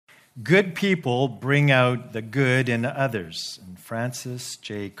Good people bring out the good in others. And Francis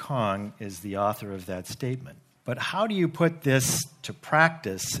J. Kong is the author of that statement. But how do you put this to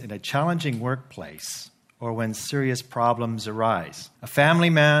practice in a challenging workplace or when serious problems arise? A family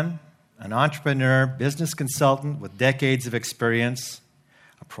man, an entrepreneur, business consultant with decades of experience,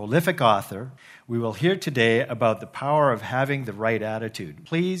 a prolific author, we will hear today about the power of having the right attitude.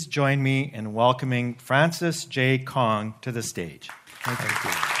 Please join me in welcoming Francis J. Kong to the stage. Thank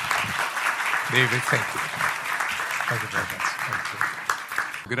you. David, thank you. Thank you very much. Thank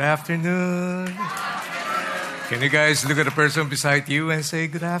you. Good afternoon. Can you guys look at the person beside you and say,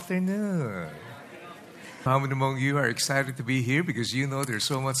 good afternoon? How many among you are excited to be here because you know there's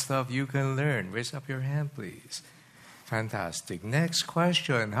so much stuff you can learn? Raise up your hand, please. Fantastic. Next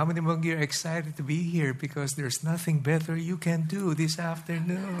question. How many among you are excited to be here because there's nothing better you can do this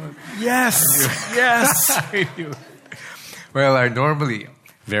afternoon? Yes, yes. Well, I normally,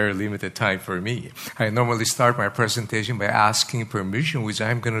 very limited time for me, I normally start my presentation by asking permission, which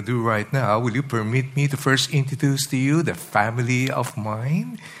I'm going to do right now. Will you permit me to first introduce to you the family of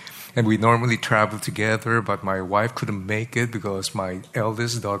mine? And we normally travel together, but my wife couldn't make it because my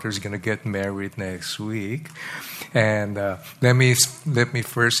eldest daughter is going to get married next week. And let me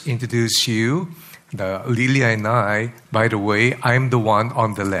first introduce you, Lilia and I. By the way, I'm the one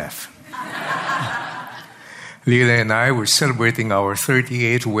on the left. Lilia and I were celebrating our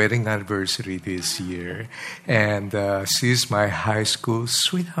 38th wedding anniversary this year, and she's my high school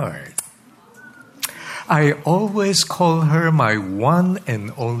sweetheart. I always call her my one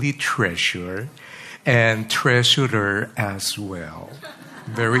and only treasure, and treasurer as well.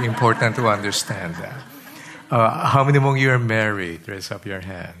 Very important to understand that. How many among you are married? Raise up your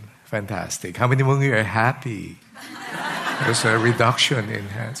hand. Fantastic. How many among you are happy? There's a reduction in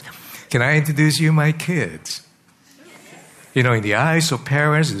hands. Can I introduce you my kids? You know, in the eyes of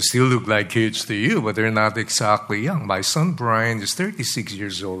parents, they still look like kids to you, but they're not exactly young. My son Brian is 36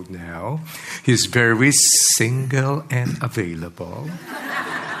 years old now. He's very single and available.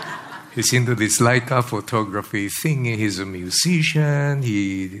 He's into this Leica photography thing. He's a musician.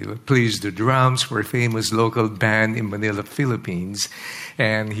 He plays the drums for a famous local band in Manila, Philippines.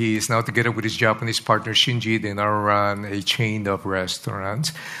 And he is now together with his Japanese partner, Shinji. They now run a chain of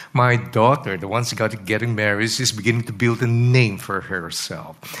restaurants. My daughter, the one who's getting married, is beginning to build a name for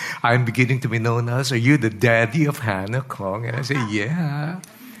herself. I'm beginning to be known as, are you the daddy of Hannah Kong? And I say, yeah.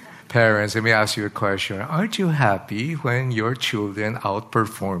 Parents, let me ask you a question. Aren't you happy when your children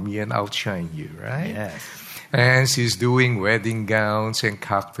outperform you and outshine you, right? Yes. And she's doing wedding gowns and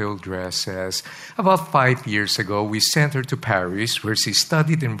cocktail dresses. About 5 years ago, we sent her to Paris, where she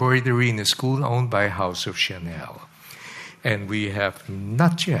studied embroidery in a school owned by House of Chanel. And we have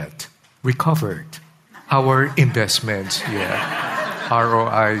not yet recovered our investments yet.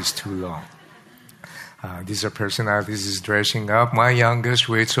 ROI is too long. These are personalities is dressing up. My youngest,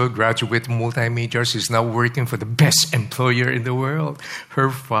 Rachel, graduate multimedia. She's now working for the best employer in the world.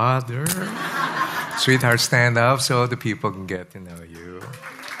 Her father. Sweetheart, stand up so the people can get to know you.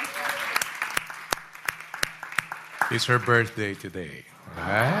 It's her birthday today. Right?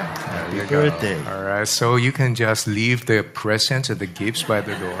 Happy birthday. All right, so you can just leave the presents and the gifts by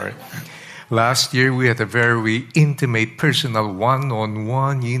the door. Last year, we had a very intimate, personal,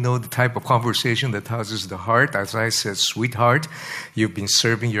 one-on-one, the type of conversation that touches the heart. As I said, sweetheart, you've been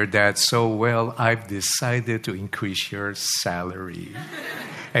serving your dad so well, I've decided to increase your salary.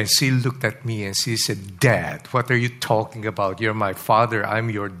 And she looked at me and she said, Dad, what are you talking about? You're my father, I'm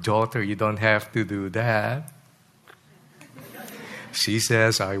your daughter, you don't have to do that. She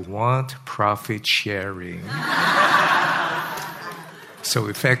says, I want profit sharing. So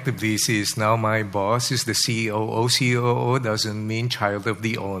effectively, she is now my boss. She's the COO. COO doesn't mean child of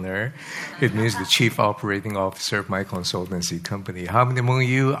the owner. It means the chief operating officer of my consultancy company. How many among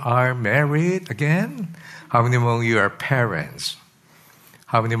you are married again? How many among you are parents?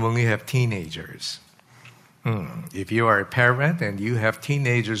 How many among you have teenagers? If you are a parent and you have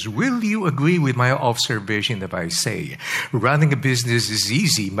teenagers, will you agree with my observation if I say running a business is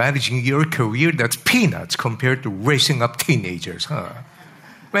easy, managing your career, that's peanuts compared to raising up teenagers, huh?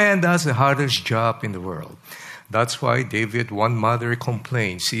 Man, that's the hardest job in the world. That's why David, one mother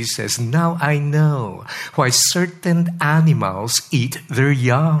complains. She says, now I know why certain animals eat their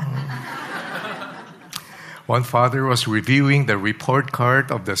young. One father was reviewing the report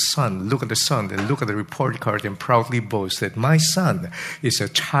card of the son. Look at the son and look at the report card and proudly boasted, my son is a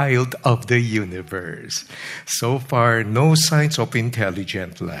child of the universe. So far, no signs of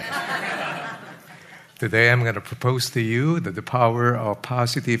intelligent life. Today I'm going to propose to you that the power of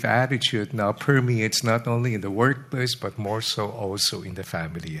positive attitude now permeates not only in the workplace, but more so also in the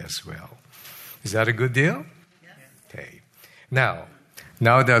family as well. Is that a good deal? Yes. Okay. Now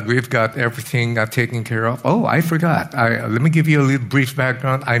that we've got everything taken care of, I forgot. Let me give you a little brief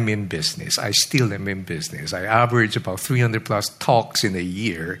background. I'm in business. I still am in business. I average about 300 plus talks in a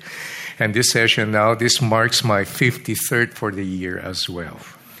year. And this session now, this marks my 53rd for the year as well.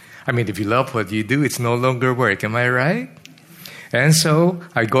 I mean, if you love what you do, it's no longer work. Am I right? And so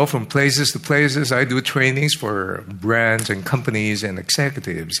I go from places to places. I do trainings for brands and companies and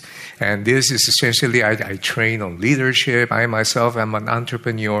executives. And this is essentially, I train on leadership. I myself am an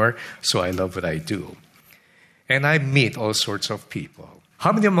entrepreneur, so I love what I do. And I meet all sorts of people.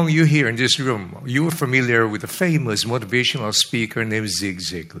 How many among you here in this room, you are familiar with a famous motivational speaker named Zig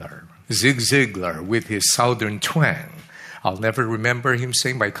Ziglar? Zig Ziglar with his Southern twang. I'll never remember him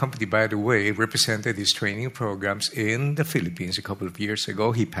saying, my company, by the way, represented his training programs in the Philippines a couple of years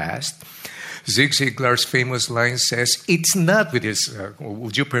ago. He passed. Zig Ziglar's famous line says, it's not with his,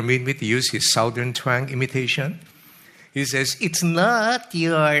 would you permit me to use his Southern twang imitation? He says, it's not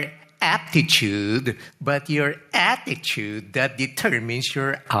your aptitude, but your attitude that determines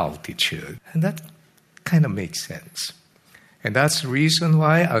your altitude. And that kind of makes sense. And that's the reason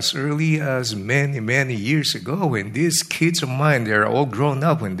why, as early as many, many years ago, when these kids of mine, they're all grown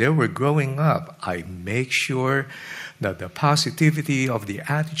up, when they were growing up, I make sure that the positivity of the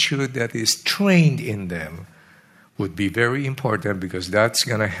attitude that is trained in them would be very important, because that's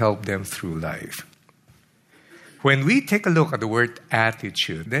going to help them through life. When we take a look at the word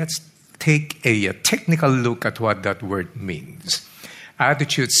attitude, let's take a technical look at what that word means.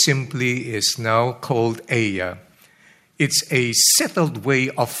 Attitude simply is now called it's a settled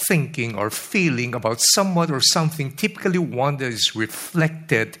way of thinking or feeling about someone or something, typically one that is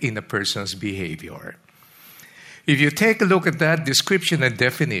reflected in a person's behavior. If you take a look at that description and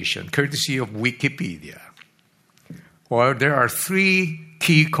definition, courtesy of Wikipedia, well, there are 3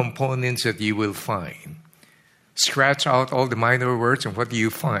 key components that you will find. Scratch out all the minor words, and what do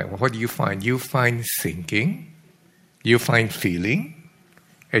you find? What do you find? You find thinking, you find feeling,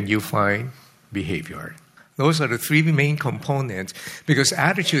 and you find behavior. Those are the 3 main components, because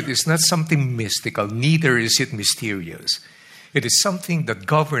attitude is not something mystical, neither is it mysterious. It is something that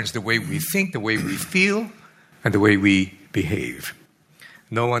governs the way we think, the way we feel, and the way we behave.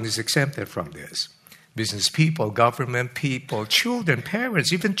 No one is exempted from this. Business people, government people, children,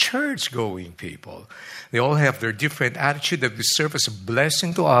 parents, even church-going people. They all have their different attitude that will serve as a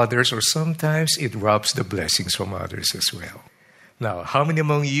blessing to others, or sometimes it robs the blessings from others as well. Now, how many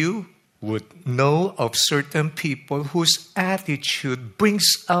among you would know of certain people whose attitude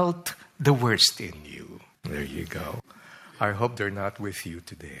brings out the worst in you? There you go. I hope they're not with you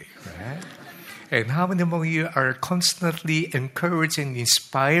today, right? And how many among you are constantly encouraged and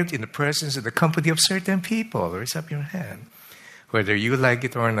inspired in the presence of the company of certain people? Raise up your hand. Whether you like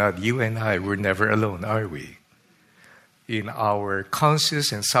it or not, you and I, we're never alone, are we? In our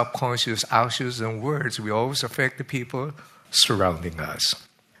conscious and subconscious actions and words, we always affect the people surrounding us.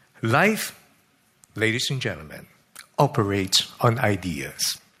 Life, ladies and gentlemen, operates on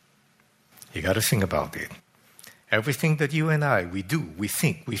ideas. You got to think about it. Everything that you and I, we do, we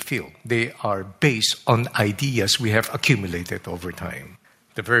think, we feel, they are based on ideas we have accumulated over time.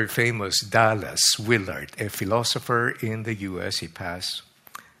 The very famous Dallas Willard, a philosopher in the U.S., he passed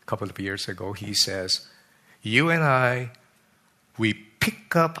a couple of years ago. He says, you and I, we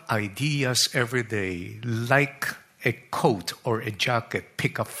pick up ideas every day like a coat or a jacket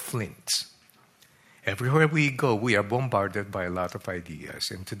pick up flints. Everywhere we go, we are bombarded by a lot of ideas.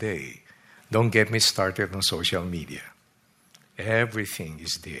 And today, don't get me started on social media. Everything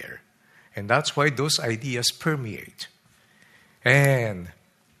is there. And that's why those ideas permeate. And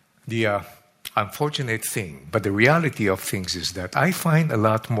the unfortunate thing, but the reality of things is that I find a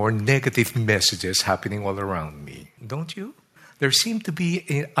lot more negative messages happening all around me. Don't you? There seems to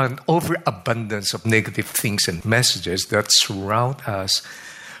be an overabundance of negative things and messages that surround us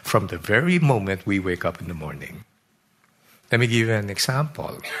from the very moment we wake up in the morning. Let me give you an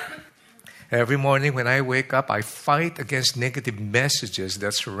example. Every morning when I wake up, I fight against negative messages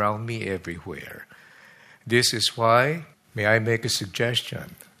that surround me everywhere. This is why, may I make a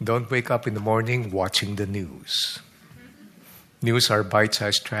suggestion? Don't wake up in the morning watching the news. News are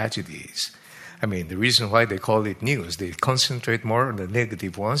bite-sized tragedies. I mean, the reason why they call it news, they concentrate more on the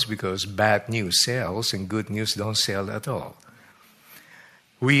negative ones because bad news sells and good news don't sell at all.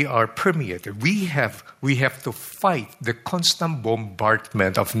 We are permeated. We have to fight the constant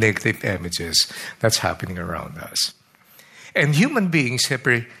bombardment of negative images that's happening around us. And human beings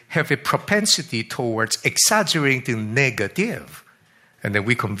have a propensity towards exaggerating negative. And then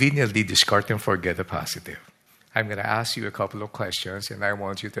we conveniently discard and forget the positive. I'm going to ask you a couple of questions, and I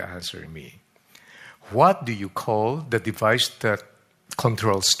want you to answer me. What do you call the device that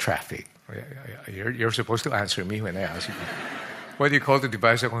controls traffic? You're supposed to answer me when I ask you. What do you call the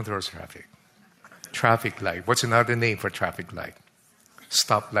device that controls traffic? Traffic light. What's another name for traffic light?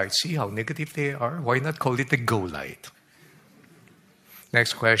 Stoplight. See how negative they are? Why not call it the go light?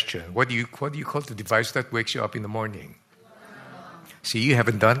 Next question. What do you call the device that wakes you up in the morning? See, you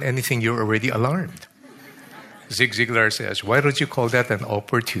haven't done anything. You're already alarmed. Zig Ziglar says, why don't you call that an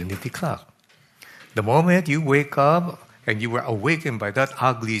opportunity clock? The moment you wake up and you were awakened by that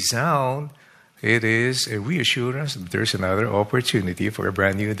ugly sound, it is a reassurance that there's another opportunity for a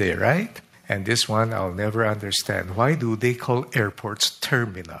brand new day, right? And this one I'll never understand. Why do they call airports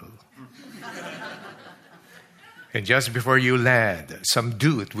terminal? And just before you land, some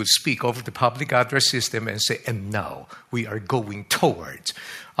dude would speak over the public address system and say, and now we are going towards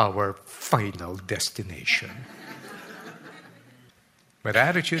our final destination. But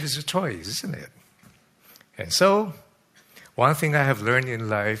attitude is a choice, isn't it? And so, one thing I have learned in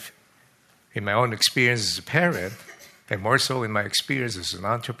life, in my own experience as a parent, and more so in my experience as an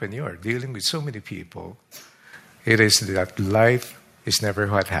entrepreneur, dealing with so many people, it is that life is never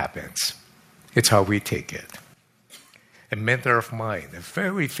what happens. It's how we take it. A mentor of mine, a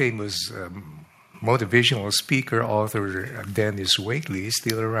very famous motivational speaker, author, Dennis Waitley, is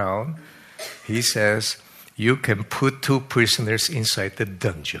still around. He says, you can put two prisoners inside the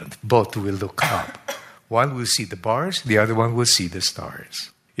dungeon. Both will look up. One will see the bars, the other one will see the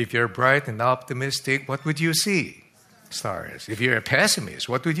stars. If you're bright and optimistic, what would you see? Stars. If you're a pessimist,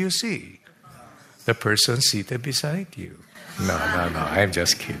 what would you see? The person seated beside you. No, I'm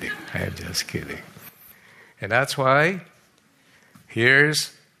just kidding. And that's why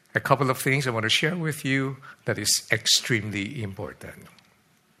here's a couple of things I want to share with you that is extremely important.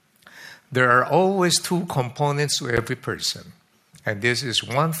 There are always two components to every person. And this is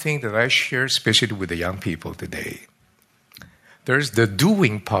one thing that I share especially with the young people today. There's the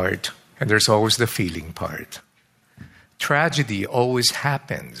doing part, and there's always the feeling part. Tragedy always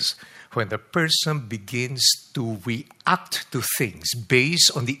happens when the person begins to react to things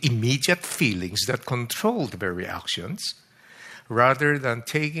based on the immediate feelings that control the very actions, rather than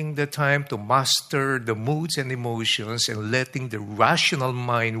taking the time to master the moods and emotions and letting the rational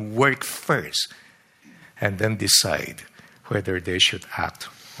mind work first, and then decide whether they should act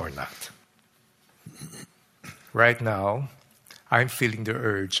or not. Right now, I'm feeling the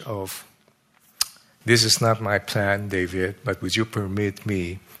urge of, this is not my plan, David, but would you permit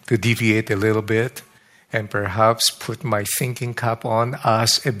me to deviate a little bit and perhaps put my thinking cap on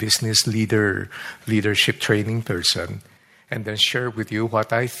as a business leader, leadership training person, and then share with you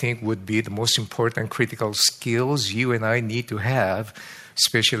what I think would be the most important critical skills you and I need to have,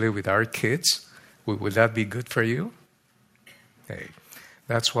 especially with our kids. Would that be good for you? Hey,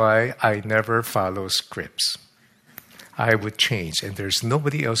 that's why I never follow scripts. I would change, and there's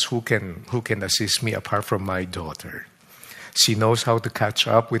nobody else who can assist me apart from my daughter. She knows how to catch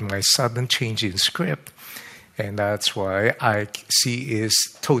up with my sudden change in script, and that's why she is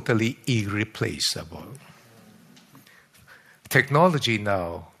totally irreplaceable. Technology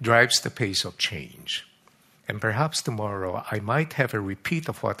now drives the pace of change. And perhaps tomorrow I might have a repeat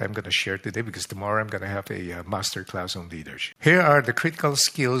of what I'm going to share today, because tomorrow I'm going to have a master class on leadership. Here are the critical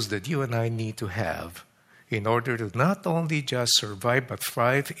skills that you and I need to have in order to not only just survive, but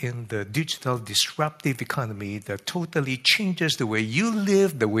thrive in the digital disruptive economy that totally changes the way you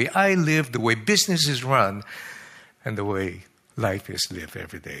live, the way I live, the way business is run, and the way life is lived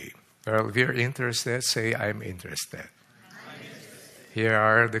every day. Well, if you're interested, say, I'm interested. Here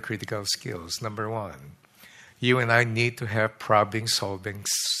are the critical skills. Number one, you and I need to have problem-solving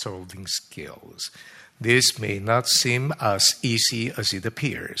skills. This may not seem as easy as it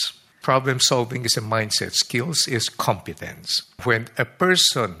appears. Problem-solving is a mindset. Skills is competence. When a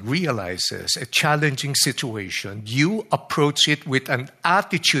person realizes a challenging situation, you approach it with an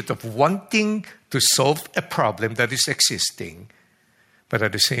attitude of wanting to solve a problem that is existing. But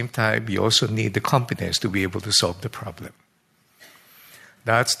at the same time, you also need the competence to be able to solve the problem.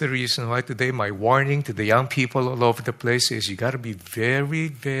 That's the reason why today my warning to the young people all over the place is you got to be very,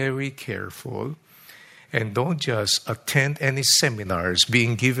 very careful. And don't just attend any seminars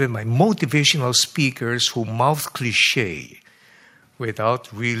being given by motivational speakers who mouth cliche without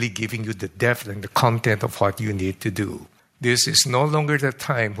really giving you the depth and the content of what you need to do. This is no longer the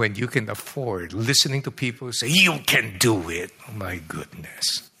time when you can afford listening to people say, you can do it. Oh my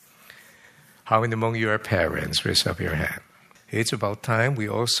goodness. How many among you are parents? Raise up your hand. It's about time we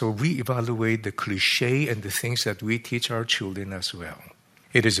also reevaluate the cliche and the things that we teach our children as well.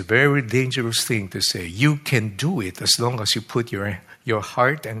 It is a very dangerous thing to say, you can do it as long as you put your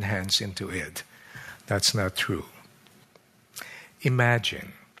heart and hands into it. That's not true.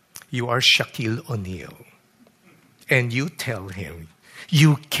 Imagine you are Shaquille O'Neal and you tell him,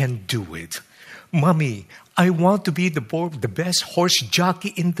 you can do it. Mommy, I want to be the best horse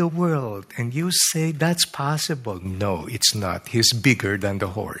jockey in the world. And you say, that's possible. No, it's not. He's bigger than the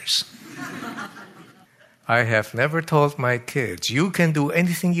horse. I have never told my kids, you can do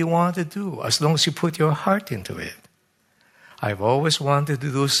anything you want to do as long as you put your heart into it. I've always wanted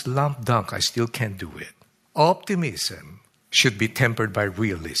to do slam dunk. I still can't do it. Optimism should be tempered by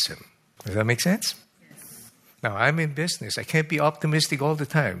realism. Does that make sense? Yes. Now, I'm in business. I can't be optimistic all the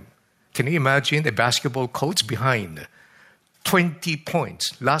time. Can you imagine a basketball coach behind 20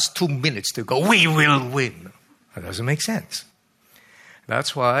 points, last 2 minutes to go, we will win? That doesn't make sense.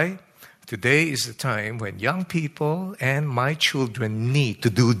 That's why today is the time when young people and my children need to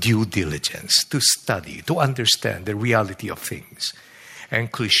do due diligence, to study, to understand the reality of things.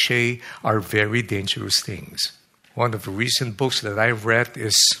 And cliché are very dangerous things. One of the recent books that I've read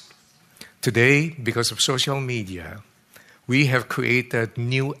is, today, because of social media, we have created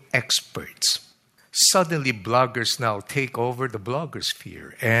new experts. Suddenly, bloggers now take over the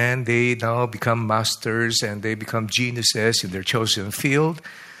blogosphere, and they now become masters and they become geniuses in their chosen field.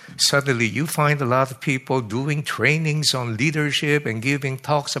 Suddenly, you find a lot of people doing trainings on leadership and giving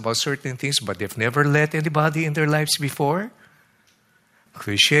talks about certain things, but they've never led anybody in their lives before.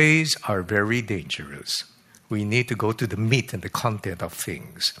 Clichés are very dangerous. We need to go to the meat and the content of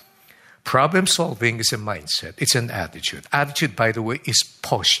things. Problem solving is a mindset. It's an attitude. Attitude, by the way, is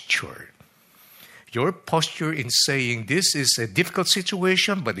posture. Your posture in saying this is a difficult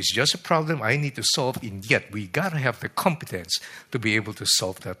situation, but it's just a problem I need to solve, and yet we got to have the competence to be able to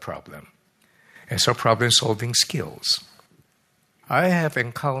solve that problem. And so problem-solving skills. I have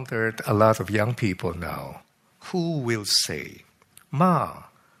encountered a lot of young people now who will say, Ma,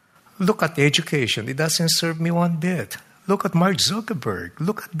 look at the education. It doesn't serve me one bit. Look at Mark Zuckerberg.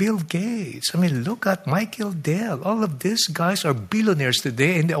 Look at Bill Gates. Look at Michael Dell. All of these guys are billionaires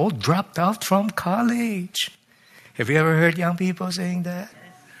today, and they all dropped out from college. Have you ever heard young people saying that?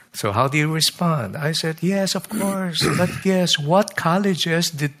 So how do you respond? I said, yes, of course. But guess what colleges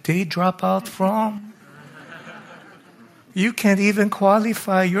did they drop out from? You can't even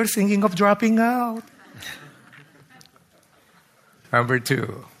qualify. You're thinking of dropping out. Number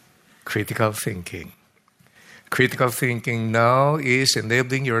 2, critical thinking. Critical thinking now is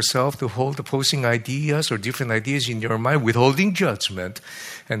enabling yourself to hold opposing ideas or different ideas in your mind, withholding judgment,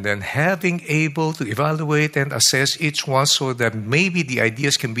 and then having able to evaluate and assess each one so that maybe the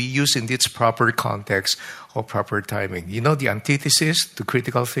ideas can be used in its proper context or proper timing. You know, the antithesis to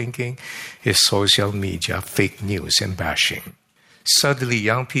critical thinking is social media, fake news, and bashing. Suddenly,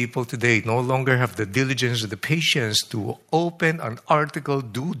 young people today no longer have the diligence or the patience to open an article,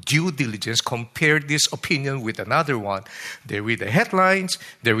 do due diligence, compare this opinion with another one. They read the headlines,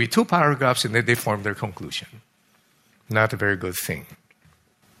 they read 2 paragraphs, and then they form their conclusion. Not a very good thing.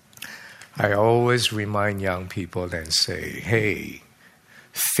 I always remind young people and say, hey,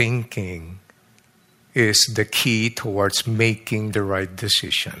 thinking is the key towards making the right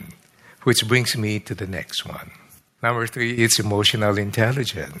decision, which brings me to the next one. Number 3, it's emotional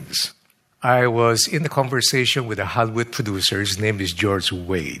intelligence. I was in a conversation with a Hollywood producer. His name is George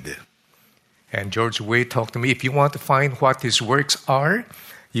Wade. And George Wade talked to me, if you want to find what his works are,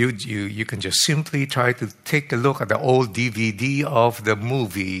 you can just simply try to take a look at the old DVD of the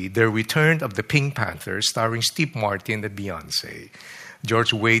movie, The Return of the Pink Panther, starring Steve Martin and Beyonce.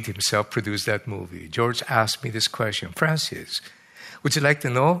 George Wade himself produced that movie. George asked me this question, Francis, would you like to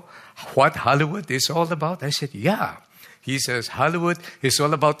know what Hollywood is all about? I said, yeah. He says, Hollywood is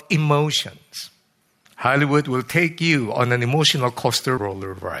all about emotions. Hollywood will take you on an emotional coaster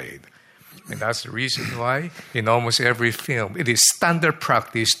roller ride. And that's the reason why in almost every film, it is standard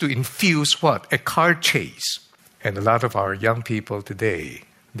practice to infuse what? A car chase. And a lot of our young people today,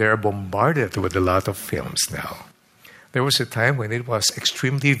 they're bombarded with a lot of films now. There was a time when it was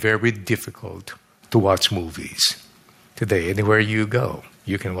extremely very difficult to watch movies. Today, anywhere you go,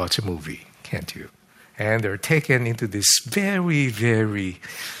 you can watch a movie, can't you? And they're taken into this very, very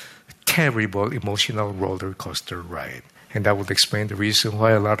terrible emotional roller coaster ride. And that would explain the reason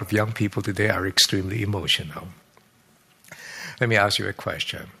why a lot of young people today are extremely emotional. Let me ask you a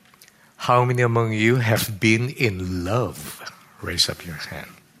question. How many among you have been in love? Raise up your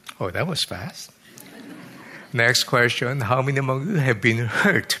hand. Oh, that was fast. Next question. How many among you have been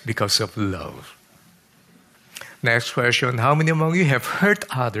hurt because of love? Next question, how many among you have hurt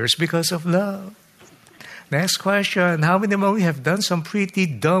others because of love? Next question, how many among you have done some pretty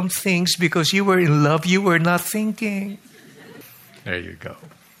dumb things because you were in love, you were not thinking? There you go.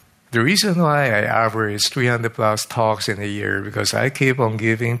 The reason why I average 300 plus talks in a year because I keep on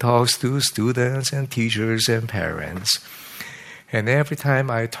giving talks to students and teachers and parents. And every time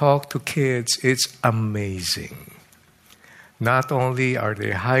I talk to kids, it's amazing. Not only are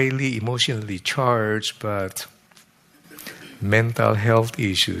they highly emotionally charged, but mental health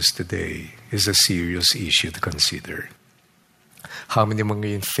issues today is a serious issue to consider. How many among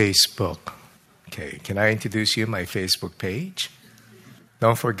you in Facebook? Okay, can I introduce you my Facebook page?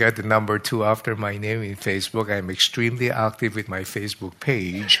 Don't forget the number 2 after my name in Facebook. I'm extremely active with my Facebook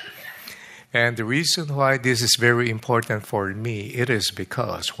page. And the reason why this is very important for me, it is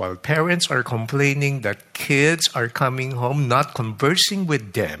because while parents are complaining that kids are coming home, not conversing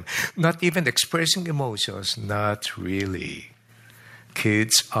with them, not even expressing emotions, not really.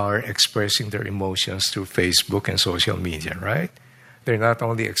 Kids are expressing their emotions through Facebook and social media, right? They're not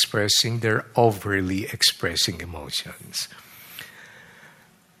only expressing, they're overly expressing emotions.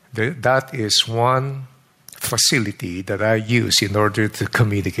 That is one facility that I use in order to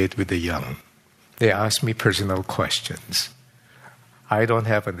communicate with the young. They ask me personal questions. I don't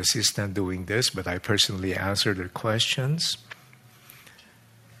have an assistant doing this, but I personally answer their questions.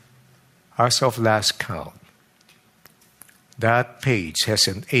 As of last count, that page has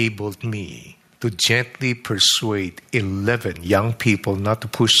enabled me to gently persuade 11 young people not to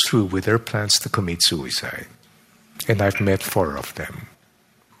push through with their plans to commit suicide. And I've met 4 of them.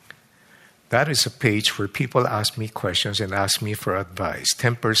 That is a page where people ask me questions and ask me for advice.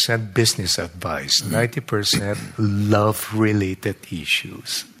 10% business advice, 90% love-related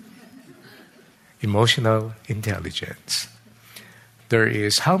issues. Emotional intelligence. There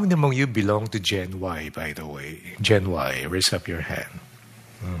is, how many among you belong to Gen Y, by the way? Gen Y, raise up your hand.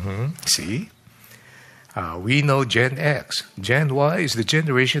 See? We know Gen X. Gen Y is the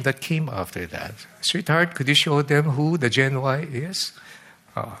generation that came after that. Sweetheart, could you show them who the Gen Y is?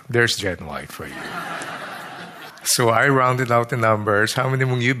 Oh, there's Gen Y for you. So I rounded out the numbers. How many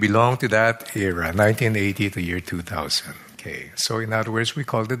among you belong to that era, 1980 to year 2000? Okay, so in other words, we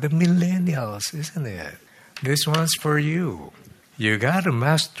call it the millennials, isn't it? This one's for you. You got to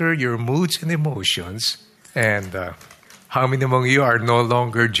master your moods and emotions. And how many among you are no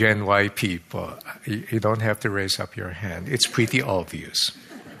longer Gen Y people? You don't have to raise up your hand. It's pretty obvious.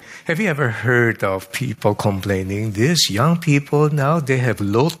 Have you ever heard of people complaining, these young people now, they have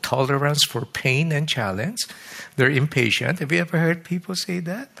low tolerance for pain and challenge? They're impatient. Have you ever heard people say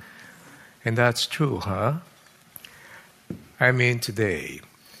that? And that's true, huh? I mean, today,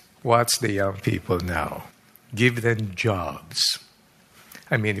 what's the young people now? Give them jobs.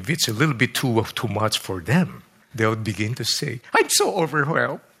 I mean, if it's a little bit too much for them, they'll begin to say, I'm so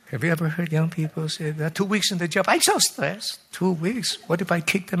overwhelmed. Have you ever heard young people say that? 2 weeks in the job, I'm so stressed. 2 weeks? What if I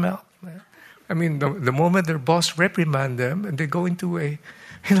kick them out? I mean, the moment their boss reprimand them and they go into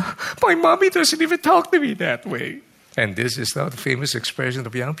my mommy doesn't even talk to me that way. And this is now the famous expression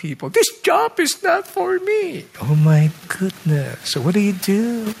of young people, this job is not for me. Oh my goodness. So what do you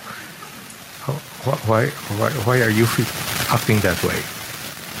do? Why are you acting that way?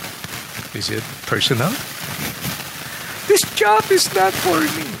 Is it personal? This job is not for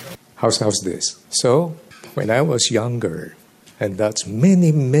me. How's this? So, when I was younger, and that's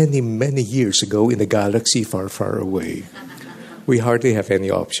many, many, many years ago in a galaxy far, far away, we hardly have any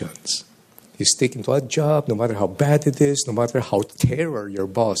options. You stick into a job, no matter how bad it is, no matter how terror your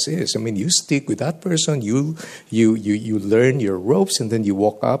boss is. I mean, you stick with that person, you learn your ropes, and then you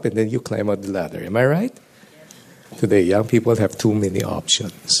walk up, and then you climb up the ladder. Am I right? Today, young people have too many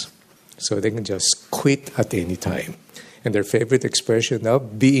options. So they can just quit at any time. And their favorite expression now,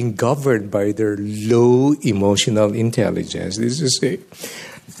 being governed by their low emotional intelligence, is to say,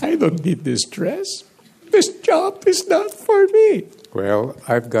 I don't need this dress. This job is not for me. Well,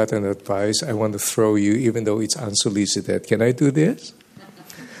 I've got an advice I want to throw you, even though it's unsolicited. Can I do this?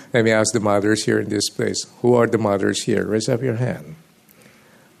 Let me ask the mothers here in this place. Who are the mothers here? Raise up your hand.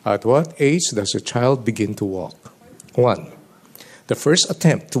 At what age does a child begin to walk? 1. The first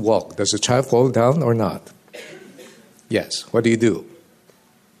attempt to walk, does the child fall down or not? Yes. What do?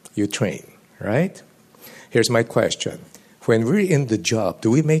 You train, right? Here's my question. When we're in the job,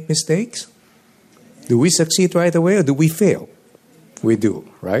 do we make mistakes? Do we succeed right away or do we fail? We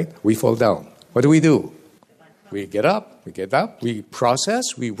do, right? We fall down. What do? We get up, we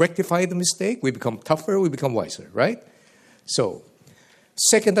process, we rectify the mistake, we become tougher, we become wiser, right? So,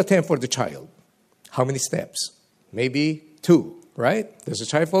 second attempt for the child. How many steps? Maybe 2, right? Does the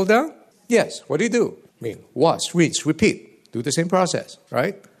child fall down? Yes. What do? I mean, wash, rinse, repeat. Do the same process,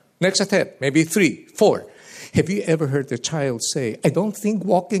 right? Next attempt, maybe 3, 4. Have you ever heard a child say, I don't think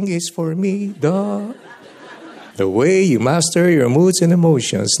walking is for me, duh? The way you master your moods and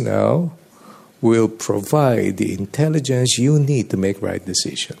emotions now will provide the intelligence you need to make right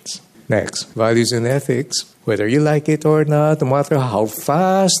decisions. Next, values and ethics. Whether you like it or not, no matter how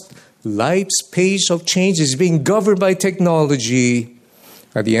fast life's pace of change is being governed by technology,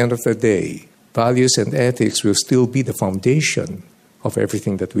 at the end of the day, values and ethics will still be the foundation of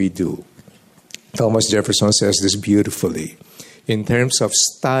everything that we do. Thomas Jefferson says this beautifully. In terms of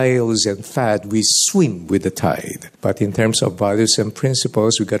styles and fad, we swim with the tide. But in terms of values and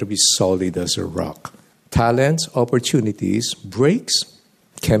principles, we got to be solid as a rock. Talents, opportunities, breaks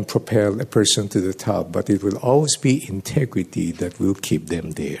can propel a person to the top, but it will always be integrity that will keep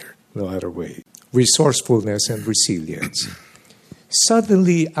them there. No other way. Resourcefulness and resilience.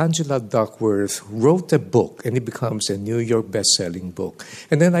 Suddenly, Angela Duckworth wrote a book, and it becomes a New York best-selling book.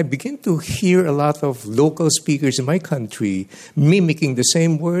 And then I begin to hear a lot of local speakers in my country mimicking the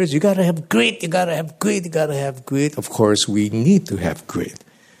same words. You got to have grit, you got to have grit, you got to have grit. Of course, we need to have grit.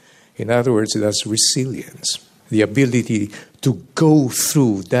 In other words, that's resilience. The ability to go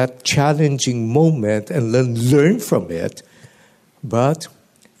through that challenging moment and learn from it. But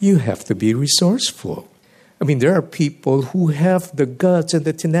you have to be resourceful. I mean, there are people who have the guts and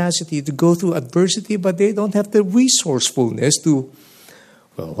the tenacity to go through adversity, but they don't have the resourcefulness to,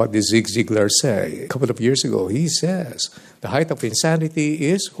 well, what did Zig Ziglar say? A couple of years ago, he says, the height of insanity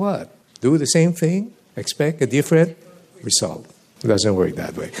is what? Do the same thing, expect a different result. It doesn't work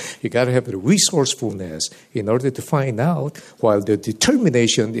that way. You got to have the resourcefulness in order to find out, while the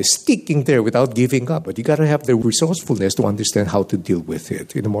determination is sticking there without giving up. But you got to have the resourcefulness to understand how to deal with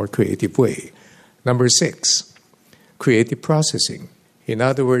it in a more creative way. Number 6, creative processing. In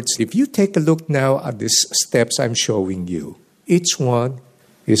other words, if you take a look now at these steps I'm showing you, each one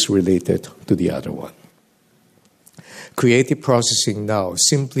is related to the other one. Creative processing now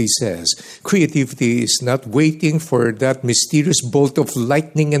simply says creativity is not waiting for that mysterious bolt of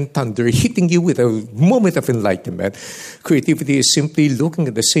lightning and thunder hitting you with a moment of enlightenment. Creativity is simply looking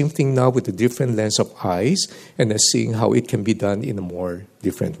at the same thing now with a different lens of eyes and then seeing how it can be done in a more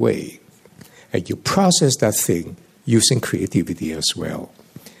different way. And you process that thing using creativity as well.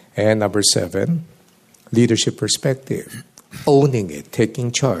 And number 7, leadership perspective. Owning it,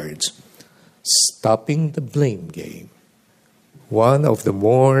 taking charge, stopping the blame game. One of the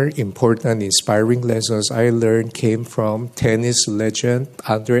more important, inspiring lessons I learned came from tennis legend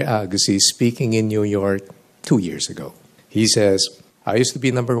Andre Agassi speaking in New York 2 years ago. He says, I used to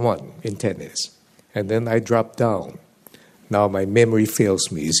be number 1 in tennis, and then I dropped down. Now my memory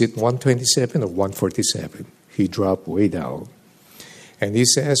fails me. Is it 127 or 147? He dropped way down. And he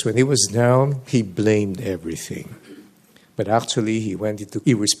says when he was down, he blamed everything. But actually, he went into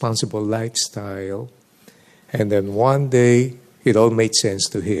irresponsible lifestyle. And then one day, it all made sense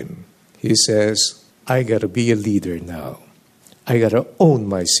to him. He says, I got to be a leader now. I got to own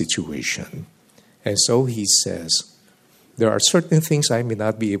my situation. And so he says, there are certain things I may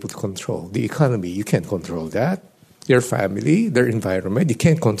not be able to control. The economy, you can't control that. Their family, their environment, you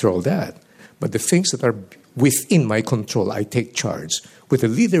can't control that. But the things that are within my control, I take charge. With a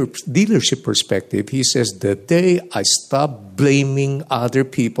leadership perspective, he says, the day I stop blaming other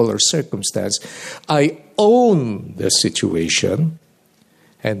people or circumstance, I own the situation,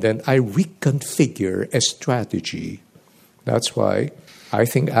 and then I reconfigure a strategy. That's why I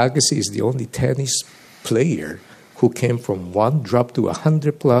think Agassi is the only tennis player who came from 1 drop to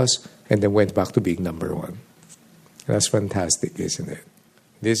 100 plus and then went back to being number 1. That's fantastic, isn't it?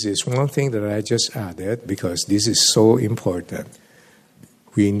 This is one thing that I just added because this is so important.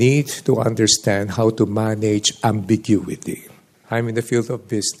 We need to understand how to manage ambiguity. I'm in the field of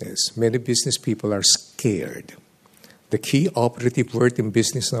business. Many business people are scared. The key operative word in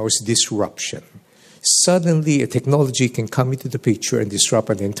business now is disruption. Suddenly, a technology can come into the picture and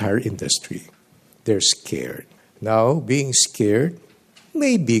disrupt an entire industry. They're scared. Now, being scared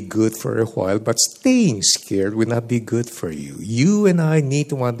may be good for a while, but staying scared will not be good for you. You and I need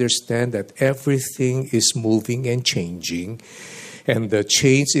to understand that everything is moving and changing, and the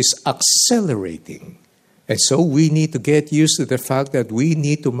change is accelerating. And so we need to get used to the fact that we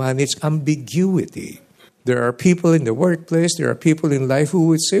need to manage ambiguity. There are people in the workplace, there are people in life who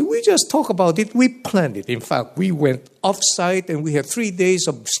would say, we just talk about it, we planned it. In fact, we went off-site and we had 3 days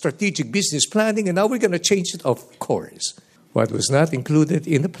of strategic business planning, and now we're going to change it, of course. What was not included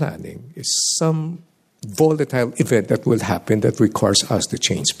in the planning is some volatile event that will happen that requires us to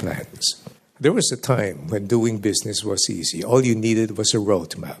change plans. There was a time when doing business was easy. All you needed was a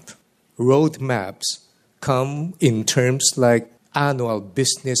roadmap. Roadmaps come in terms like annual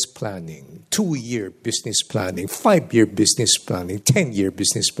business planning, 2-year business planning, 5-year business planning, 10-year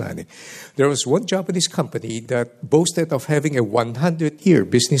business planning. There was one Japanese company that boasted of having a 100-year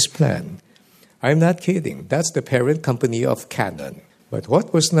business plan. I'm not kidding. That's the parent company of Canon. But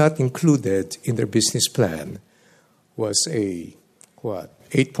what was not included in their business plan was a,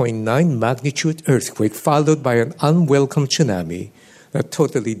 8.9 magnitude earthquake followed by an unwelcome tsunami that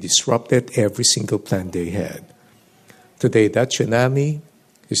totally disrupted every single plan they had. Today, that tsunami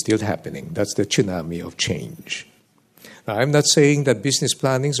is still happening. That's the tsunami of change. Now, I'm not saying that business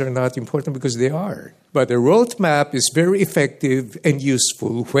plannings are not important because they are. But a roadmap is very effective and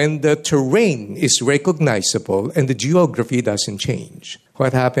useful when the terrain is recognizable and the geography doesn't change.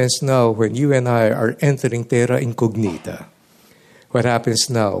 What happens now when you and I are entering terra incognita? What happens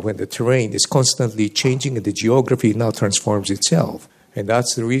now when the terrain is constantly changing and the geography now transforms itself? And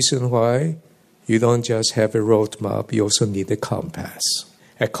that's the reason why you don't just have a roadmap, you also need a compass.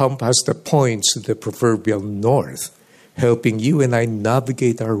 A compass that points to the proverbial north, helping you and I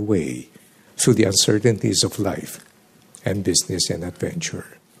navigate our way through the uncertainties of life and business and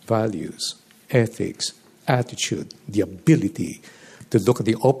adventure. Values, ethics, attitude, the ability to look at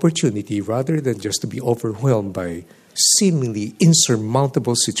the opportunity rather than just to be overwhelmed by seemingly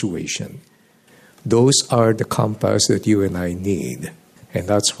insurmountable situation. Those are the compass that you and I need. And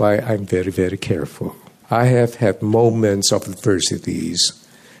that's why I'm very, very careful. I have had moments of adversities,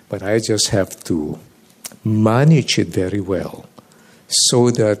 but I just have to manage it very well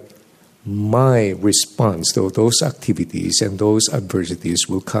so that my response to those activities and those adversities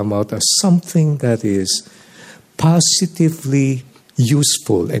will come out as something that is positively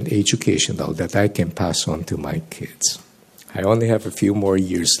useful and educational that I can pass on to my kids. I only have a few more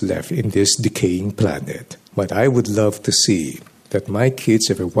years left in this decaying planet, but I would love to see that my kids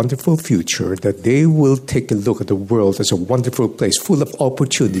have a wonderful future, that they will take a look at the world as a wonderful place full of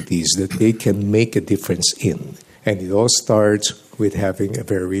opportunities that they can make a difference in. And it all starts with having a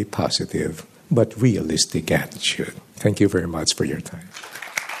very positive but realistic attitude. Thank you very much for your time.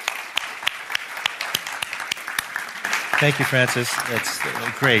 Thank you, Francis. That's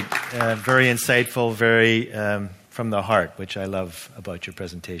great. Very insightful, very from the heart, which I love about your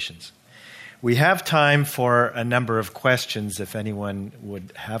presentations. We have time for a number of questions if anyone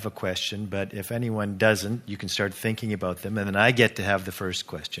would have a question, but if anyone doesn't, you can start thinking about them, and then I get to have the first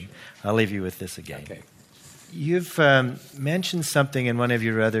question. I'll leave you with this again. Okay. You've mentioned something in one of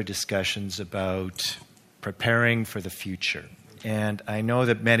your other discussions about preparing for the future. And I know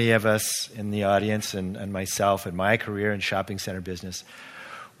that many of us in the audience and myself in my career in shopping center business,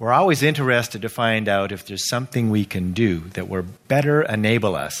 we're always interested to find out if there's something we can do that will better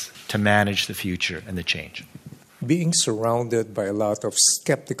enable us to manage the future and the change. Being surrounded by a lot of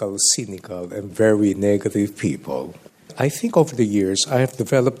skeptical, cynical, and very negative people, I think over the years I have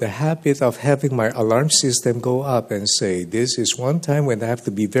developed the habit of having my alarm system go up and say, this is one time when I have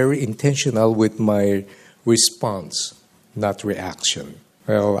to be very intentional with my response, not reaction.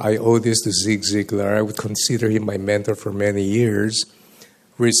 Well, I owe this to Zig Ziglar. I would consider him my mentor for many years.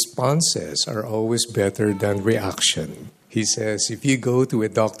 Responses are always better than reaction. He says, if you go to a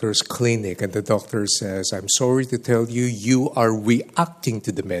doctor's clinic and the doctor says, I'm sorry to tell you, you are reacting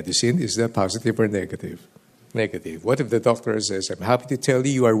to the medicine, is that positive or negative? Negative. What if the doctor says, I'm happy to tell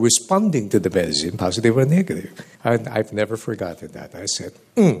you, you are responding to the medicine, positive or negative? And I've never forgotten that. I said,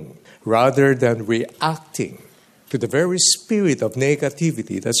 rather than reacting to the very spirit of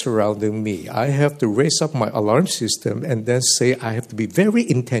negativity that's surrounding me, I have to raise up my alarm system and then say I have to be very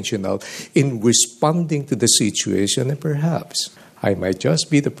intentional in responding to the situation, and perhaps I might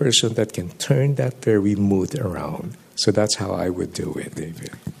just be the person that can turn that very mood around. So that's how I would do it,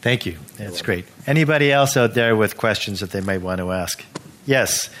 David. Thank you. That's great. Anybody else out there with questions that they might want to ask?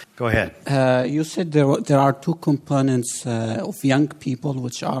 Yes, go ahead. You said there are two components of young people,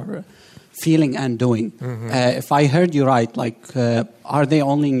 which are feeling and doing. Mm-hmm. If I heard you right, are they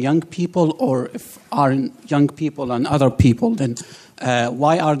only in young people, or if are in young people and other people, then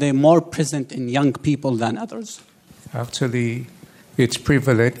why are they more present in young people than others? Actually, it's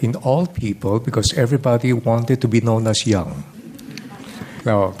prevalent in all people because everybody wanted to be known as young.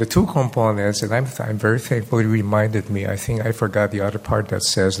 Now, the two components, and I'm very thankful you reminded me, I think I forgot the other part that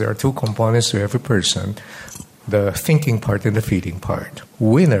says there are two components to every person, the thinking part and the feeling part.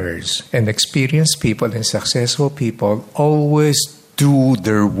 Winners and experienced people and successful people always do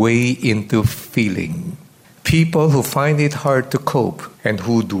their way into feeling. People who find it hard to cope and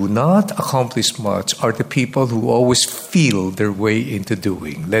who do not accomplish much are the people who always feel their way into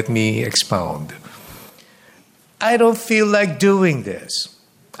doing. Let me expound. I don't feel like doing this.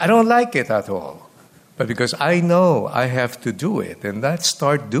 I don't like it at all. but because I know I have to do it, and I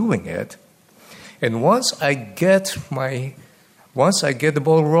start doing it. And once I get the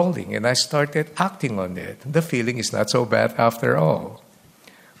ball rolling and I started acting on it, the feeling is not so bad after all.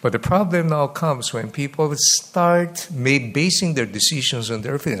 But the problem now comes when people start basing their decisions on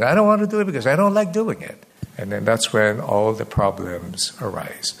their feelings. I don't want to do it because I don't like doing it. And then that's when all the problems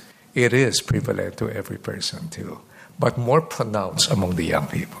arise. It is prevalent to every person too, but more pronounced among the young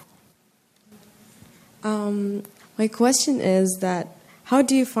people. My question is that how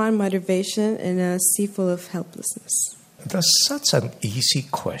do you find motivation in a sea full of helplessness? That's such an easy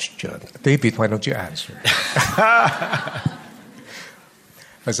question. David, why don't you answer?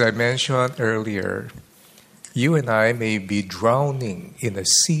 As I mentioned earlier, you and I may be drowning in a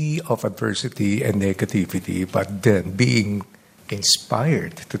sea of adversity and negativity, but then being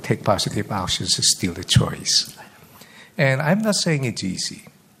inspired to take positive actions is still a choice. And I'm not saying it's easy,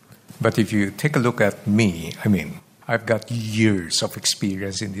 but if you take a look at me, I've got years of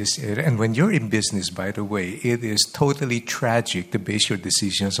experience in this area. And when you're in business, by the way, it is totally tragic to base your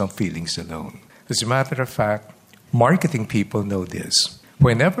decisions on feelings alone. As a matter of fact, marketing people know this.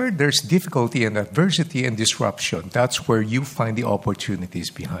 Whenever there's difficulty and adversity and disruption, that's where you find the opportunities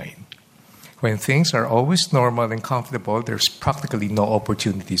behind. When things are always normal and comfortable, there's practically no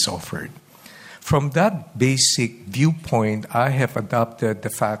opportunities offered. From that basic viewpoint, I have adopted the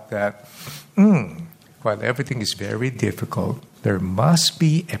fact that, while everything is very difficult, there must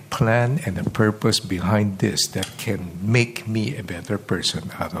be a plan and a purpose behind this that can make me a better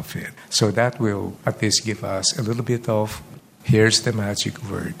person out of it. So that will at least give us a little bit of, here's the magic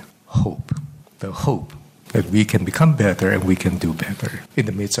word, hope. The hope that we can become better and we can do better in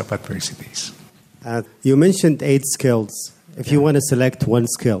the midst of adversities. You mentioned 8 skills. If you want to select one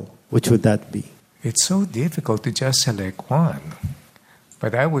skill, which would that be? It's so difficult to just select one.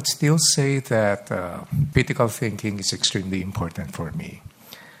 But I would still say that critical thinking is extremely important for me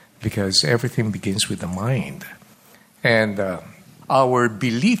because everything begins with the mind. And our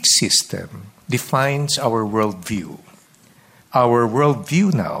belief system defines our worldview. Our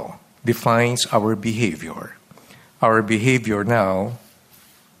worldview now defines our behavior. Our behavior now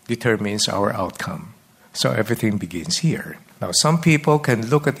determines our outcome. So everything begins here. Now, some people can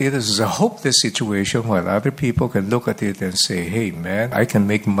look at it as a hopeless situation, while other people can look at it and say, hey, man, I can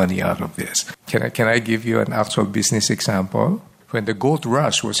make money out of this. Can I give you an actual business example? When the gold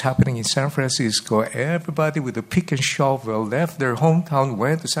rush was happening in San Francisco, everybody with a pick and shovel left their hometown,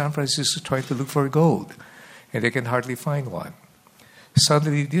 went to San Francisco to try to look for gold, and they can hardly find one.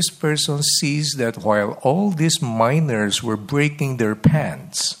 Suddenly, this person sees that while all these miners were breaking their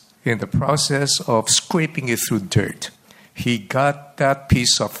pants in the process of scraping it through dirt, he got that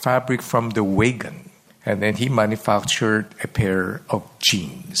piece of fabric from the wagon, and then he manufactured a pair of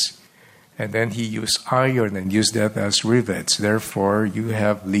jeans. And then he used iron and used that as rivets. Therefore, you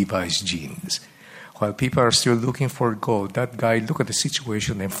have Levi's jeans. While people are still looking for gold, that guy looked at the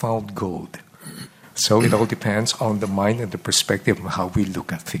situation and found gold. So it all depends on the mind and the perspective of how we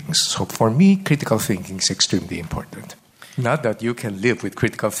look at things. So for me, critical thinking is extremely important. Not that you can live with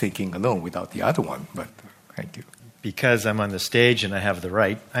critical thinking alone without the other one, but thank you. Because I'm on the stage and I have the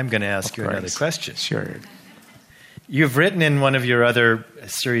right, I'm going to ask you another question. Sure. You've written in one of your other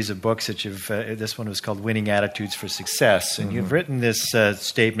series of books that this one was called Winning Attitudes for Success, and you've written this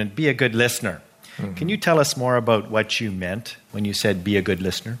statement, be a good listener. Can you tell us more about what you meant when you said be a good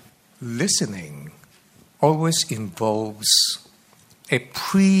listener? Listening always involves a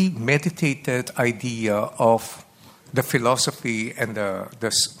premeditated idea of the philosophy and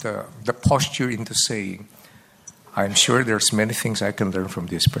the posture into saying, I'm sure there's many things I can learn from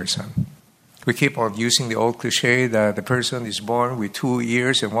this person. We keep on using the old cliche that the person is born with 2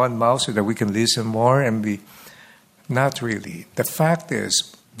 ears and 1 mouth so that we can listen more and be... Not really. The fact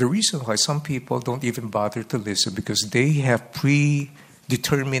is, the reason why some people don't even bother to listen because they have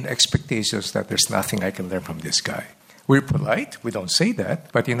predetermined expectations that there's nothing I can learn from this guy. We're polite, we don't say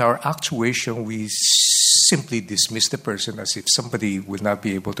that, but in our actuation, we simply dismiss the person as if somebody will not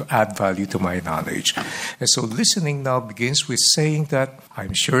be able to add value to my knowledge. And so listening now begins with saying that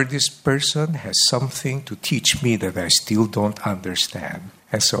I'm sure this person has something to teach me that I still don't understand.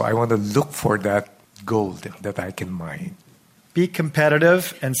 And so I want to look for that gold that I can mine. Be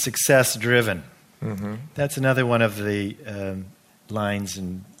competitive and success-driven. That's another one of the lines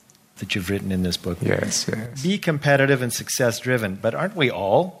that you've written in this book. Yes. Be competitive and success-driven. But aren't we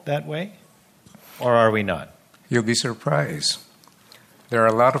all that way? Or are we not? You'll be surprised. There are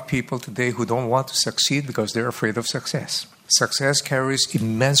a lot of people today who don't want to succeed because they're afraid of success. Success carries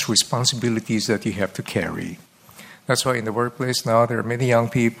immense responsibilities that you have to carry. That's why in the workplace now, there are many young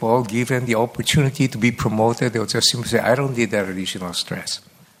people, given the opportunity to be promoted, they'll just simply say, I don't need that additional stress.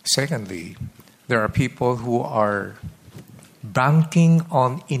 Secondly, there are people who are banking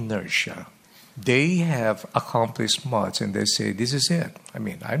on inertia. They have accomplished much and they say, this is it. I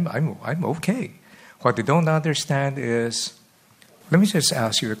mean, I'm okay. What they don't understand is, let me just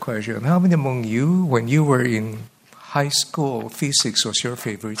ask you a question. How many among you, when you were in high school, physics was your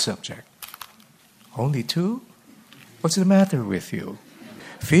favorite subject? Only 2? What's the matter with you?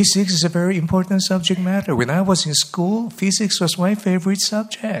 Physics is a very important subject matter. When I was in school, physics was my favorite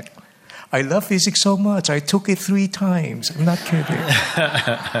subject. I love physics so much, I took it 3 times. I'm not kidding.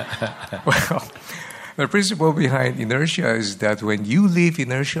 Well, the principle behind inertia is that when you leave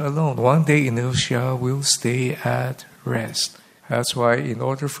inertia alone, one day inertia will stay at rest. That's why in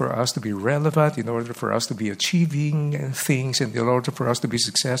order for us to be relevant, in order for us to be achieving things, and in order for us to be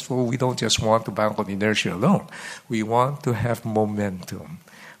successful, we don't just want to bank on inertia alone. We want to have momentum.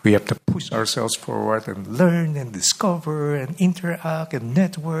 We have to push ourselves forward and learn and discover and interact and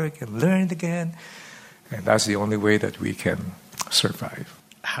network and learn again. And that's the only way that we can survive.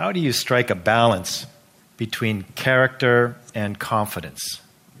 How do you strike a balance between character and confidence?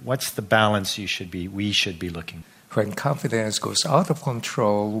 What's the balance we should be looking for? When confidence goes out of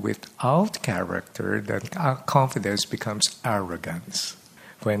control without character, then confidence becomes arrogance.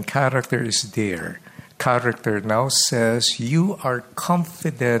 When character is there, character now says you are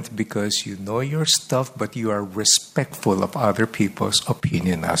confident because you know your stuff, but you are respectful of other people's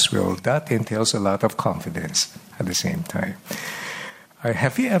opinion as well. That entails a lot of confidence at the same time.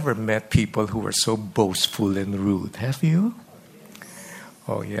 Have you ever met people who are so boastful and rude? Have you?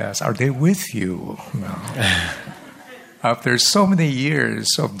 Oh, yes. Are they with you? No. After so many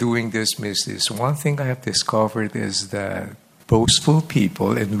years of doing this business, one thing I have discovered is that boastful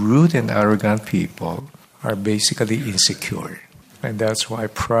people and rude and arrogant people are basically insecure. And that's why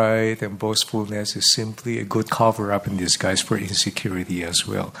pride and boastfulness is simply a good cover-up in disguise for insecurity as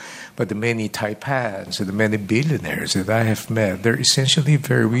well. But the many taipans and the many billionaires that I have met, they're essentially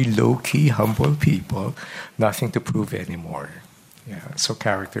very low-key, humble people, nothing to prove anymore. Yeah, so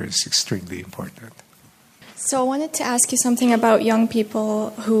character is extremely important. So I wanted to ask you something about young people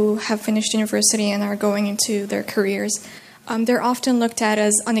who have finished university and are going into their careers. They're often looked at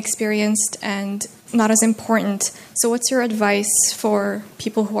as unexperienced and not as important. So what's your advice for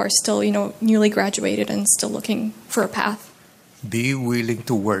people who are still, newly graduated and still looking for a path? Be willing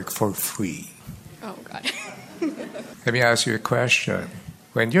to work for free. Oh, God. Let me ask you a question.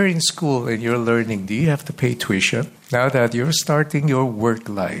 When you're in school and you're learning, do you have to pay tuition? Now that you're starting your work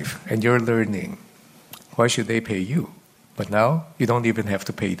life and you're learning, why should they pay you? But now you don't even have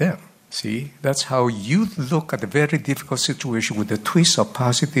to pay them. See, that's how you look at a very difficult situation with a twist of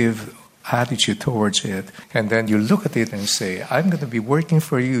positive attitude towards it. And then you look at it and say, I'm going to be working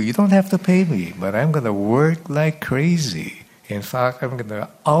for you. You don't have to pay me, but I'm going to work like crazy. In fact, I'm going to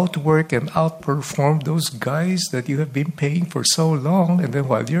outwork and outperform those guys that you have been paying for so long. And then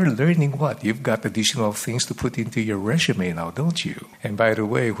while you're learning what? You've got additional things to put into your resume now, don't you? And by the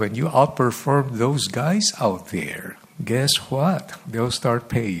way, when you outperform those guys out there, guess what? They'll start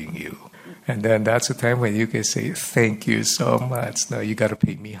paying you. And then that's the time when you can say, thank you so much. Now you got to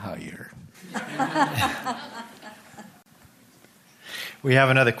pay me higher. We have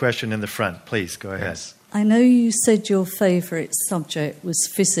another question in the front. Please, go ahead. Yes. I know you said your favourite subject was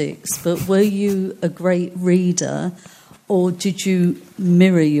physics, but were you a great reader or did you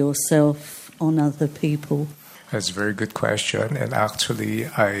mirror yourself on other people? That's a very good question. And actually,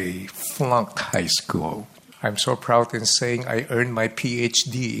 I flunked high school. I'm so proud in saying I earned my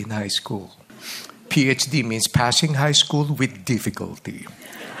PhD in high school. PhD means passing high school with difficulty.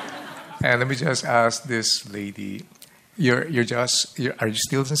 And let me just ask this lady, are you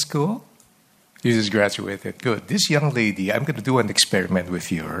still in school? You just graduated. Good. This young lady, I'm going to do an experiment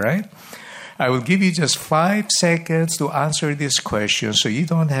with you, all right? I will give you just 5 seconds to answer this question so you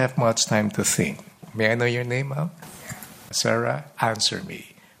don't have much time to think. May I know your name, Al? Sarah, answer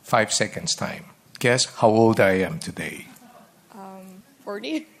me. 5 seconds time. Guess how old I am today.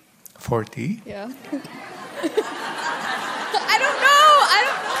 40? 40? Yeah. I don't know.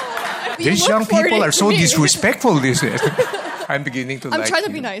 These young people are so disrespectful these days. I'm beginning to like you. I'm trying to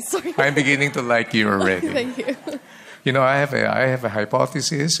be nice. Sorry. I'm beginning to like you already. Thank you. You know, I have a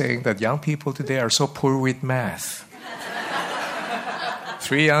hypothesis saying that young people today are so poor with math.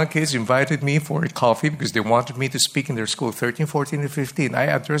 3 young kids invited me for a coffee because they wanted me to speak in their school, 13, 14, and 15. I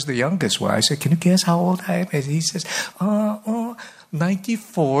addressed the youngest one. I said, can you guess how old I am? And he says,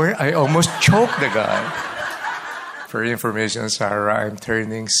 94. I almost choked the guy. For your information, Sarah, I'm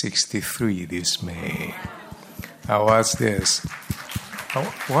turning 63 this May. Now, what's this?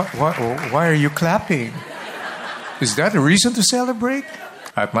 Why are you clapping? Is that a reason to celebrate?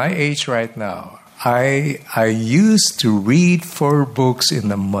 At my age right now, I used to read 4 books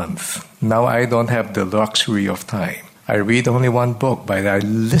in a month. Now I don't have the luxury of time. I read only 1 book, but I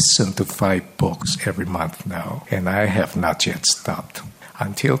listen to 5 books every month now, and I have not yet stopped.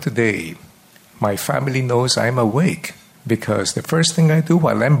 Until today, my family knows I'm awake because the first thing I do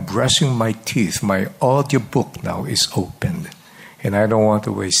while I'm brushing my teeth, my audiobook now is opened, and I don't want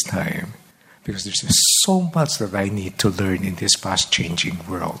to waste time because there's so much that I need to learn in this fast-changing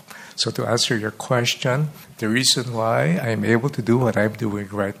world. So to answer your question, the reason why I'm able to do what I'm doing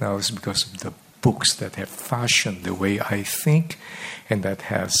right now is because of the books that have fashioned the way I think and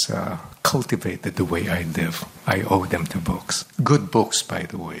that has cultivated the way I live. I owe them to books. Good books, by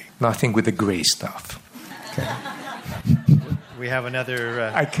the way. Nothing with the gray stuff. Okay. We have another...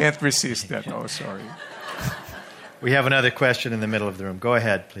 I can't resist that. Oh, sorry. We have another question in the middle of the room. Go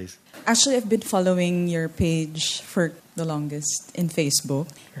ahead, please. Actually, I've been following your page for the longest in Facebook.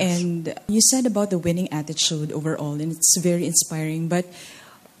 Yes. And you said about the winning attitude overall, and it's very inspiring. But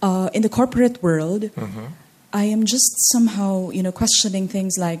in the corporate world, I am just somehow, questioning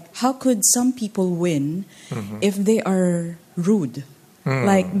things like, how could some people win if they are rude?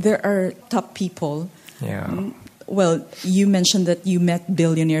 Like, there are top people. Yeah. Well, you mentioned that you met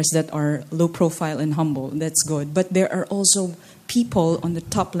billionaires that are low profile and humble. That's good. But there are also people on the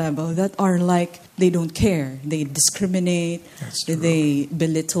top level that are like, they don't care. They discriminate. They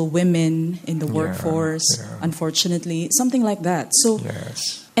belittle women in the workforce, unfortunately. Something like that. So,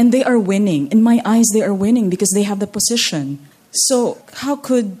 and they are winning. In my eyes, they are winning because they have the position. So how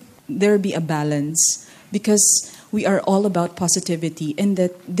could there be a balance? Because we are all about positivity, and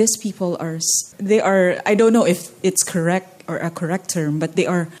that these people are, I don't know if it's correct or a correct term, but they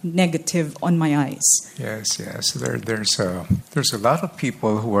are negative on my eyes. Yes. There's a lot of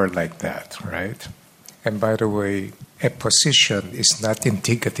people who are like that, right? And by the way, a position is not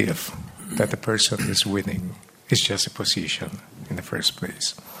indicative that the person is winning. It's just a position in the first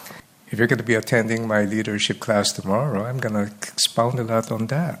place. If you're going to be attending my leadership class tomorrow, I'm going to expound a lot on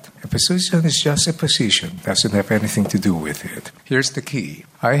that. A position is just a position. Doesn't have anything to do with it. Here's the key.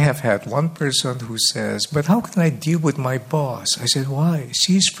 I have had one person who says, but how can I deal with my boss? I said, why?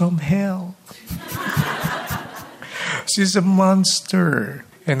 She's from hell. She's a monster.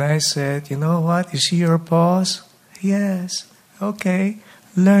 And I said, you know what? Is she your boss? Yes. Okay.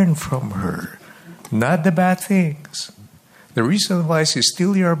 Learn from her. Not the bad things. The reason why she's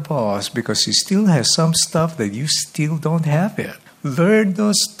still your boss, because she still has some stuff that you still don't have it. Learn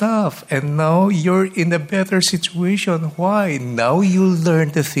those stuff, and now you're in a better situation. Why? Now you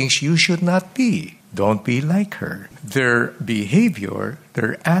learn the things you should not be. Don't be like her. Their behavior,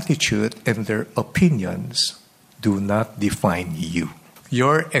 their attitude, and their opinions do not define you.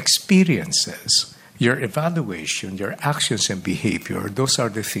 Your experiences, your evaluation, your actions and behavior, those are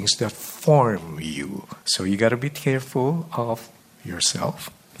the things that form you. So you got to be careful of yourself.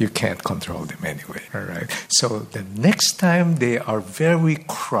 You can't control them anyway, all right? So the next time they are very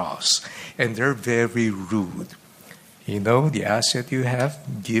cross and they're very rude, the asset you have,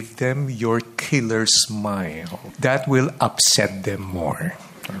 give them your killer smile. That will upset them more,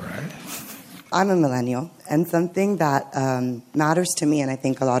 all right? I'm a millennial, and something that matters to me, and I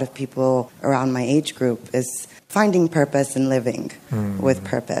think a lot of people around my age group, is finding purpose and living with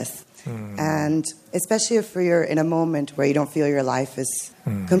purpose. And especially if you're in a moment where you don't feel your life is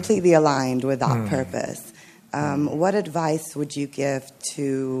completely aligned with that purpose, what advice would you give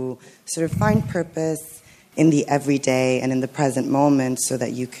to sort of find purpose in the everyday and in the present moment so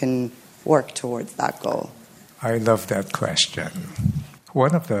that you can work towards that goal? I love that question.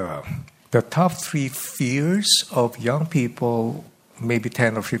 One of the top 3 fears of young people, maybe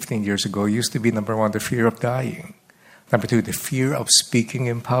 10 or 15 years ago, used to be number 1, the fear of dying. Number 2, the fear of speaking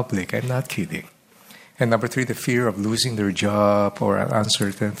in public. I'm not kidding. And number 3, the fear of losing their job or an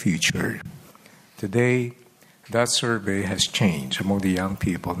uncertain future. Today, that survey has changed among the young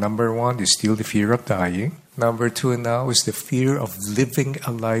people. Number 1 is still the fear of dying. Number 2 now is the fear of living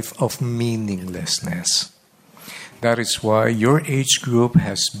a life of meaninglessness. That is why your age group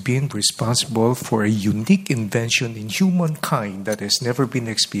has been responsible for a unique invention in humankind that has never been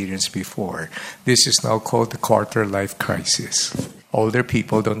experienced before. This is now called the quarter-life crisis. Older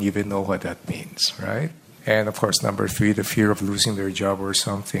people don't even know what that means, right? And of course, number 3, the fear of losing their job or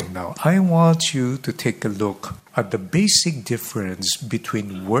something. Now, I want you to take a look at the basic difference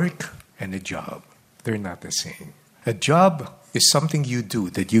between work and a job. They're not the same. A job is something you do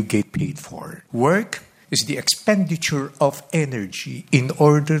that you get paid for. Work is the expenditure of energy in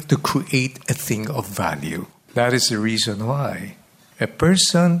order to create a thing of value. That is the reason why a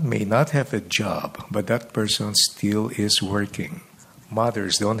person may not have a job, but that person still is working.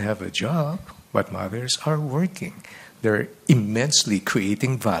 Mothers don't have a job, but mothers are working. They're immensely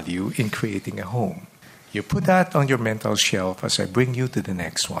creating value in creating a home. You put that on your mental shelf as I bring you to the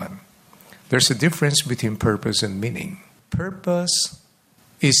next one. There's a difference between purpose and meaning. Purpose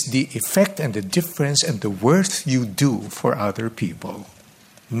is the effect and the difference and the worth you do for other people.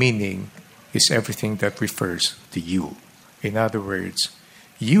 Meaning is everything that refers to you. In other words,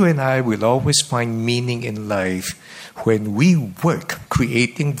 you and I will always find meaning in life when we work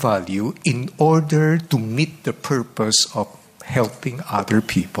creating value in order to meet the purpose of helping other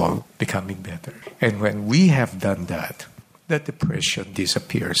people becoming better. And when we have done that, the depression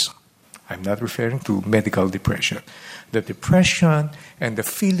disappears. I'm not referring to medical depression. The depression and the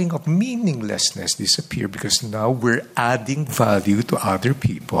feeling of meaninglessness disappear because now we're adding value to other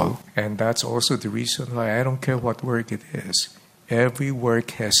people. And that's also the reason why I don't care what work it is. Every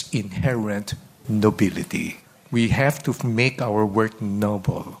work has inherent nobility. We have to make our work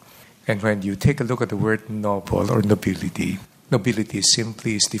noble. And when you take a look at the word noble or nobility, nobility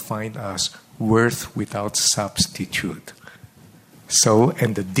simply is defined as worth without substitute. So,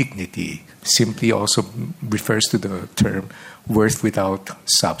 and the dignity simply also refers to the term worth without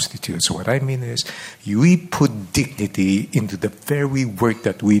substitute. So what I mean is, we put dignity into the very work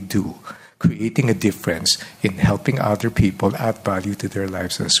that we do, creating a difference in helping other people add value to their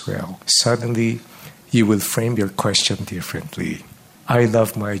lives as well. Suddenly, you will frame your question differently. I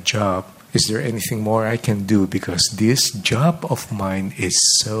love my job. Is there anything more I can do? Because this job of mine is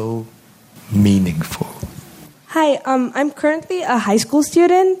so meaningful. Hi, I'm currently a high school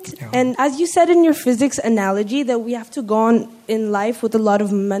student, and as you said in your physics analogy, that we have to go on in life with a lot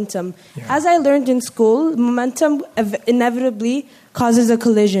of momentum. As I learned in school, momentum inevitably causes a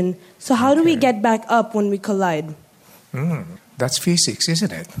collision. So how do we get back up when we collide? That's physics,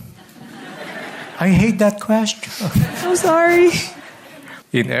 isn't it? I hate that question. I'm sorry.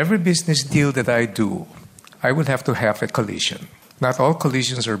 In every business deal that I do, I will have to have a collision. Not all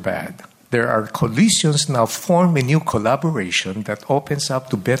collisions are bad. There are collisions now form a new collaboration that opens up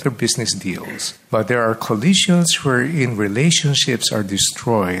to better business deals. But there are collisions wherein relationships are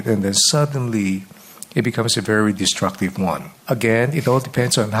destroyed and then suddenly it becomes a very destructive one. Again, it all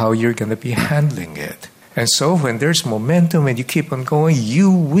depends on how you're going to be handling it. And so when there's momentum and you keep on going, you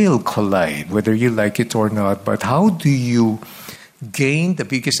will collide, whether you like it or not. But how do you gain the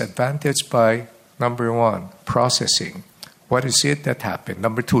biggest advantage? By, number one, processing. What is it that happened?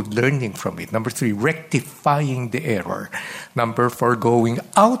 Number two, learning from it. Number three, rectifying the error. Number four, going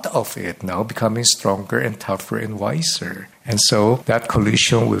out of it, now becoming stronger and tougher and wiser. And so that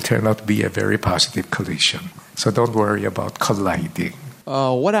collision will turn out to be a very positive collision. So don't worry about colliding.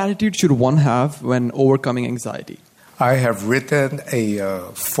 What attitude should one have when overcoming anxiety? I have written a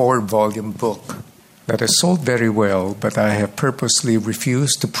 4-volume book that has sold very well, but I have purposely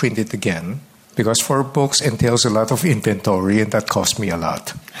refused to print it again, because 4 books entails a lot of inventory, and that cost me a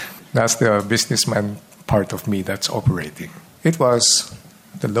lot. That's the businessman part of me that's operating. It was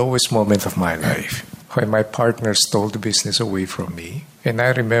the lowest moment of my life when my partner stole the business away from me. And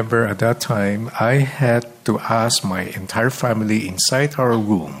I remember at that time, I had to ask my entire family inside our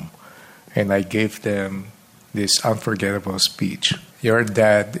room, and I gave them this unforgettable speech. Your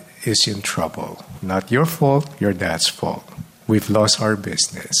dad is in trouble. Not your fault, your dad's fault. We've lost our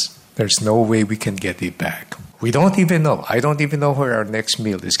business. There's no way we can get it back. We don't even know. I don't even know where our next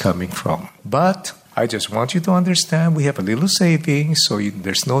meal is coming from. But I just want you to understand we have a little savings, so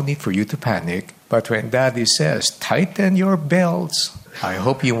there's no need for you to panic. But when Daddy says, tighten your belts, I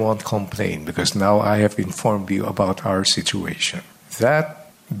hope you won't complain, because now I have informed you about our situation. That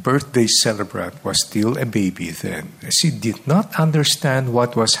birthday celebrant was still a baby then. She did not understand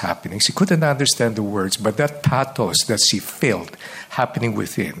what was happening. She couldn't understand the words, but that pathos that she felt happening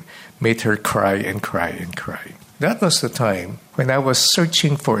within made her cry and cry and cry. That was the time when I was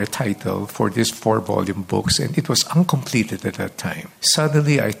searching for a title for these 4-volume books, and it was uncompleted at that time.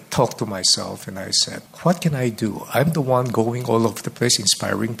 Suddenly, I talked to myself and I said, what can I do? I'm the one going all over the place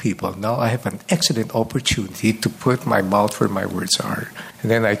inspiring people. Now I have an excellent opportunity to put my mouth where my words are.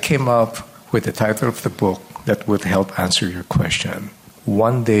 And then I came up with the title of the book that would help answer your question.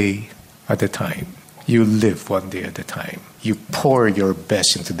 One day at a time. You live one day at a time. You pour your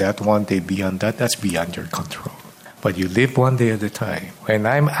best into that one day. Beyond that, that's beyond your control. But you live one day at a time. When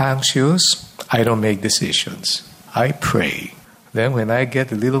I'm anxious, I don't make decisions. I pray. Then when I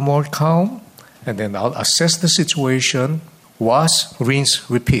get a little more calm, and then I'll assess the situation, wash, rinse,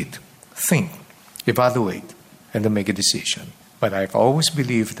 repeat. Think, evaluate, and then make a decision. But I've always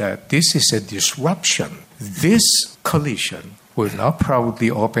believed that this is a disruption this collision will now probably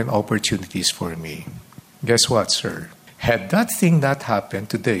open opportunities for me. Guess what, sir? Had that thing not happened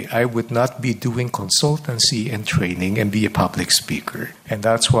today, I would not be doing consultancy and training and be a public speaker. And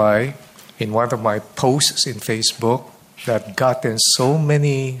that's why in one of my posts in Facebook that gotten so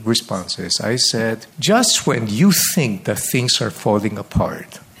many responses, I said, just when you think that things are falling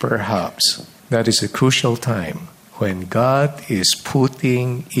apart, perhaps that is a crucial time when God is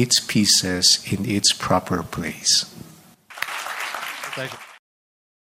putting its pieces in its proper place. Pleasure.